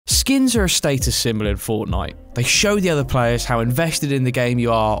Skins are a status symbol in Fortnite. They show the other players how invested in the game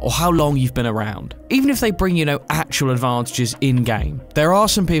you are or how long you've been around. Even if they bring you no actual advantages in-game, there are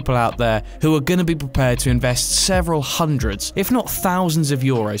some people out there who are going to be prepared to invest several hundreds, if not thousands of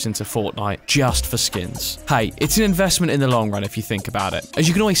euros into Fortnite just for skins. Hey, it's an investment in the long run if you think about it, as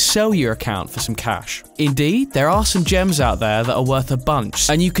you can always sell your account for some cash. Indeed, there are some gems out there that are worth a bunch,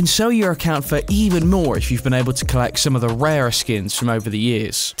 and you can sell your account for even more if you've been able to collect some of the rarer skins from over the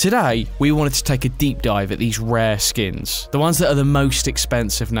years. Today, we wanted to take a deep dive at these rare skins, the ones that are the most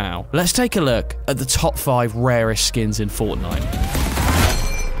expensive now. Let's take a look at the top 5 rarest skins in Fortnite.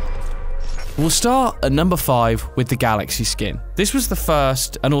 We'll start at number 5 with the Galaxy skin. This was the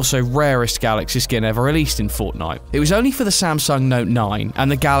first and also rarest Galaxy skin ever released in Fortnite. It was only for the Samsung Note 9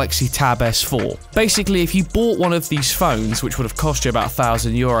 and the Galaxy Tab S4. Basically, if you bought one of these phones, which would have cost you about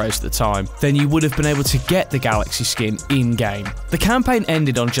 1,000 euros at the time, then you would have been able to get the Galaxy skin in-game. The campaign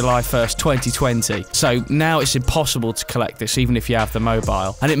ended on July 1st, 2020, so now it's impossible to collect this even if you have the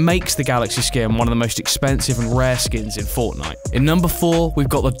mobile, and it makes the Galaxy skin one of the most expensive and rare skins in Fortnite. In number 4, we've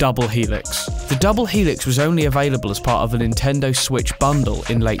got the Double Helix. The Double Helix was only available as part of a Nintendo Switch bundle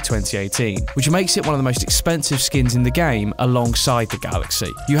in late 2018, which makes it one of the most expensive skins in the game alongside the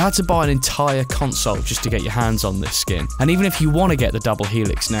Galaxy. You had to buy an entire console just to get your hands on this skin, and even if you want to get the Double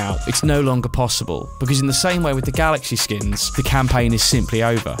Helix now, it's no longer possible, because in the same way with the Galaxy skins, the campaign is simply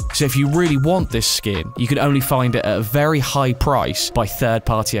over. So if you really want this skin, you can only find it at a very high price by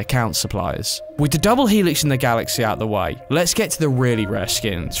third-party account suppliers. With the Double Helix and the Galaxy out the way, let's get to the really rare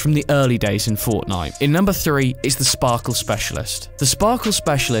skins from the early days in Fortnite. In number 3 is the Sparkle Specialist. The Sparkle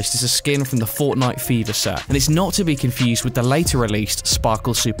Specialist is a skin from the Fortnite FIFA set, and it's not to be confused with the later released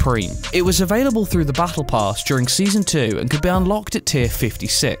Sparkle Supreme. It was available through the Battle Pass during Season 2 and could be unlocked at Tier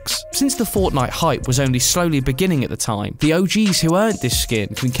 56. Since the Fortnite hype was only slowly beginning at the time, the OGs who earned this skin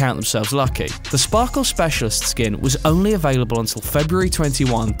can count themselves lucky. The Sparkle Specialist skin was only available until February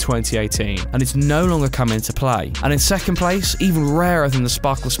 21, 2018, and it's no longer come into play. And in second place, even rarer than the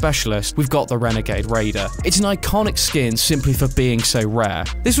Sparkle Specialist, we've got the Renegade Raider. It's an iconic skin simply for being so rare.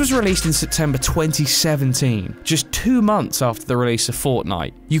 This was released in September 2017, just 2 months after the release of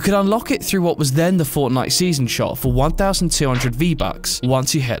Fortnite. You could unlock it through what was then the Fortnite Season Shop for 1,200 V-Bucks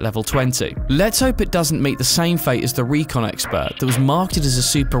once you hit level 20. Let's hope it doesn't meet the same fate as the Recon Expert that was marketed as a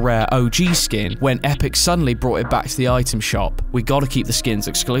super rare OG skin when Epic suddenly brought it back to the item shop. We gotta keep the skins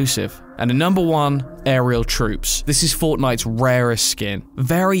exclusive. And at number 1, Aerial Troops. This is Fortnite's rarest skin.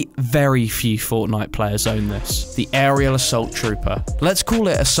 Very, very few Fortnite players own this. The Aerial Assault Trooper. Let's call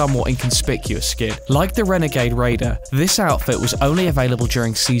it a somewhat inconspicuous skin. Like the Renegade Raider, this outfit was only available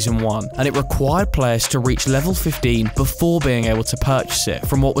during Season 1, and it required players to reach level 15 before being able to purchase it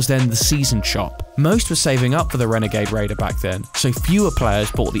from what was then the Season Shop. Most were saving up for the Renegade Raider back then, so fewer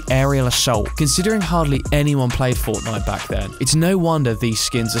players bought the Aerial Assault, considering hardly anyone played Fortnite back then. It's no wonder these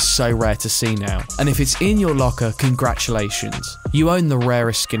skins are so rare to see now, and if it's in your locker, congratulations. You own the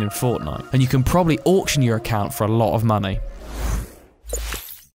rarest skin in Fortnite, and you can probably auction your account for a lot of money.